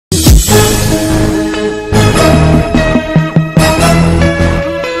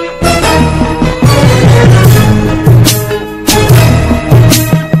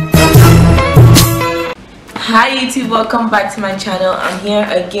welcome back to my channel. I'm here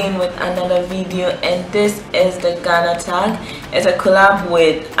again with another video, and this is the Ghana tag. It's a collab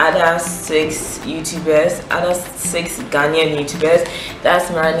with other 6 YouTubers, other 6 Ghanaian YouTubers. That's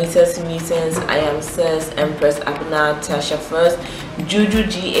Maranitas Mutants, I Am Sis, Empress Abna, Tasha First, Juju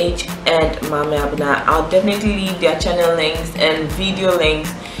GH, and Mame Abna. I'll definitely leave their channel links and video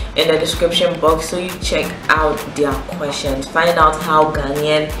links in the description box, so you check out their questions, find out how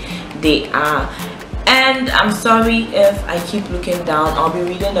Ghanaian they are. And I'm sorry if I keep looking down. I'll be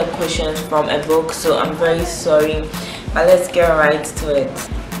reading the questions from a book, so I'm very sorry, but let's get right to it.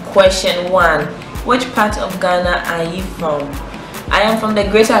 Question 1: which part of Ghana are you from? I am from the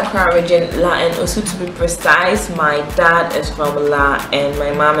Greater Accra region, La and Osu to be precise. My dad is from La and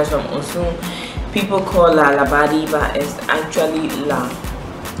my mom is from Osu. People call La Labadi, but it's actually La.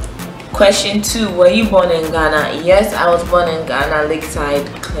 Question 2: were you born in Ghana? Yes, I was born in Ghana, Lakeside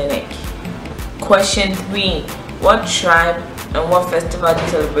Clinic. Question 3: what tribe and what festival do you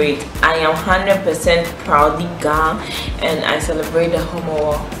celebrate? I am 100% proudly Ga, and I celebrate the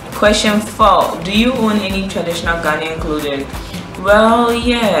Homo. Question 4: do you own any traditional Ghanaian clothing? Well,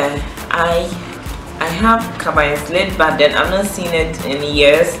 yeah, I have Kaba Slit, but then I've not seen it in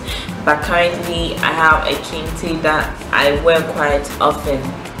years. But currently I have a kente that I wear quite often.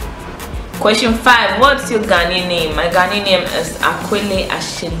 Question 5: what's your Ghanaian name? My Ghanaian name is Akwele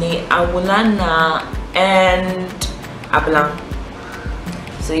Ashile Awulana and Abla.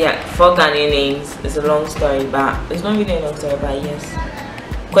 So yeah, 4 Ghanaian names. It's a long story, but it's not really a long story, but yes.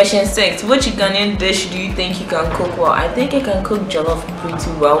 Question 6: which Ghanaian dish do you think you can cook well? I think I can cook jollof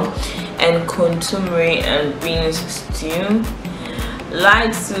pretty well, and kontumire and beans stew.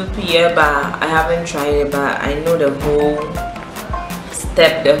 Light soup, yeah, but I haven't tried it, but I know the whole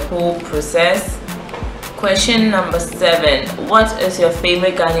process. Question number 7: what is your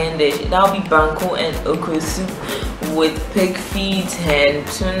favorite Ghanaian dish? That'll be banku and okra soup with pig feet and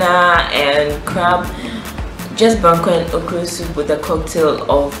tuna and crab. Just banku and okra soup with a cocktail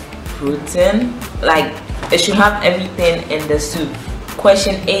of protein. Like, it should have everything in the soup.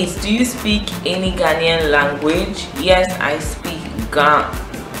 Question 8: do you speak any Ghanaian language? Yes, I speak Ga.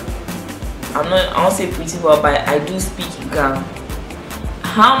 I won't say pretty well, but I do speak Ga.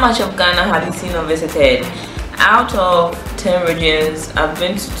 How much of Ghana have you seen or visited? Out of 10 regions, I've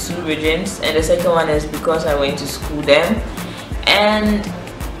been to 2 regions, and the second one is because I went to school there. And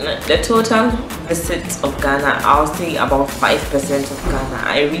the total visits of Ghana, I'll say about 5% of Ghana.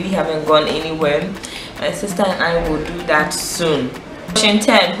 I really haven't gone anywhere. My sister and I will do that soon. Question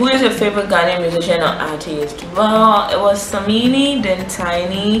 10: who is your favorite Ghanaian musician or artist? Well, it was Samini, then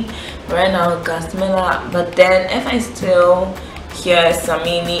Tiny, right now Gasmela. But then if I still hear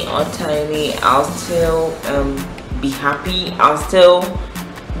Samini or Tiny, I'll still be happy, I'll still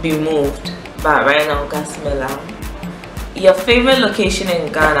be moved. But right now Gasmela. Your favorite location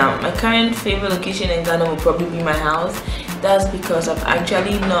in Ghana? My current favorite location in Ghana will probably be my house. That's because I've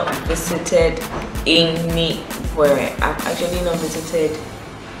actually not visited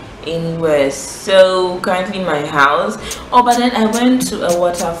anywhere. So currently my house. Oh, but then I went to a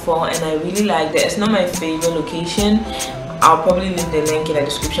waterfall and I really liked it. It's not my favorite location. I'll probably leave the link in the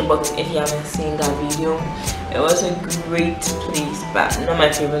description box if you haven't seen that video. It was a great place, but not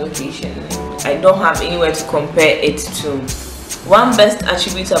my favorite location. I don't have anywhere to compare it to. One best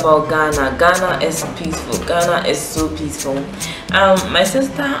attribute about Ghana: Ghana is peaceful. Ghana is so peaceful. My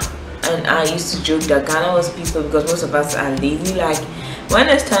sister and I used to joke that Ghana was peaceful because most of us are lazy. Like, when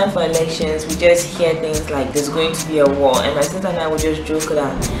it's time for elections, we just hear things like there's going to be a war, and my sister and I would just joke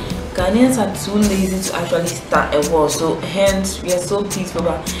that Ghanaians are too lazy to actually start a war, so hence we are so peaceful.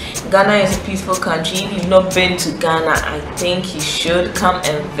 But Ghana is a peaceful country. If you've not been to Ghana, I think you should come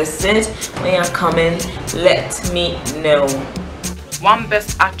and visit. When you're coming, let me know. One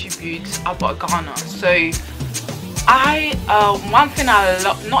best attribute about Ghana. So one thing I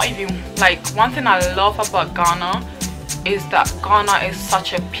love about Ghana is that Ghana is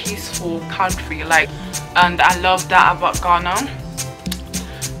such a peaceful country, and I love that about Ghana.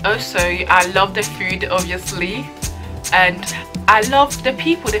 Also, I love the food, obviously, and I love the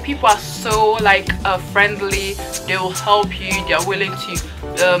people. The people are so friendly. They will help you. They are willing to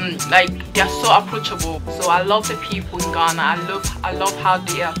they are so approachable. So I love the people in Ghana. I love how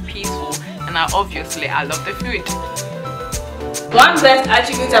they are peaceful, and obviously I love the food. One best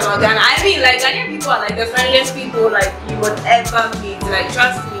attribute about Ghana, I mean, Ghanaian people are the friendliest people you would ever meet.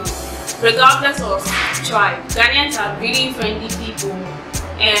 Trust me, regardless of tribe, Ghanaians are really friendly people,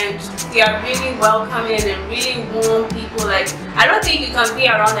 and they are really welcoming and really warm people. I don't think you can be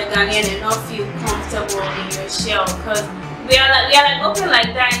around a Ghanaian and not feel comfortable in your shell, because we are open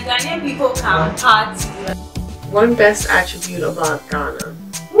like that, and Ghanaian people can party. One best attribute about Ghana.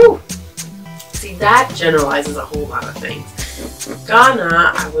 Woo! See, that generalizes a whole lot of things.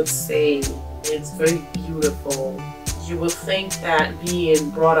 Ghana, I would say, is very beautiful. You would think that being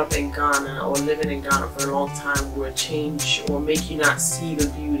brought up in Ghana or living in Ghana for a long time would change or make you not see the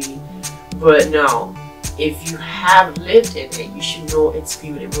beauty. But no, if you have lived in it, you should know its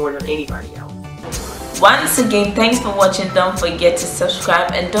beauty more than anybody else. Once again, thanks for watching. Don't forget to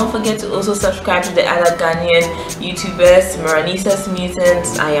subscribe, and don't forget to also subscribe to the other Ghanaian YouTubers, Maranisa's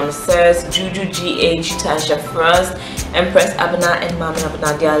Mutants, I Am Sirs, Juju GH, Tasha Frost, Empress Abena, and Mama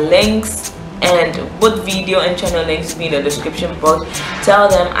Abena. Their links and both video and channel links will be in the description box. Tell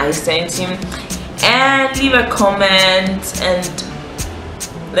them I sent you, and leave a comment and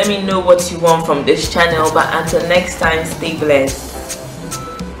let me know what you want from this channel. But until next time, stay blessed.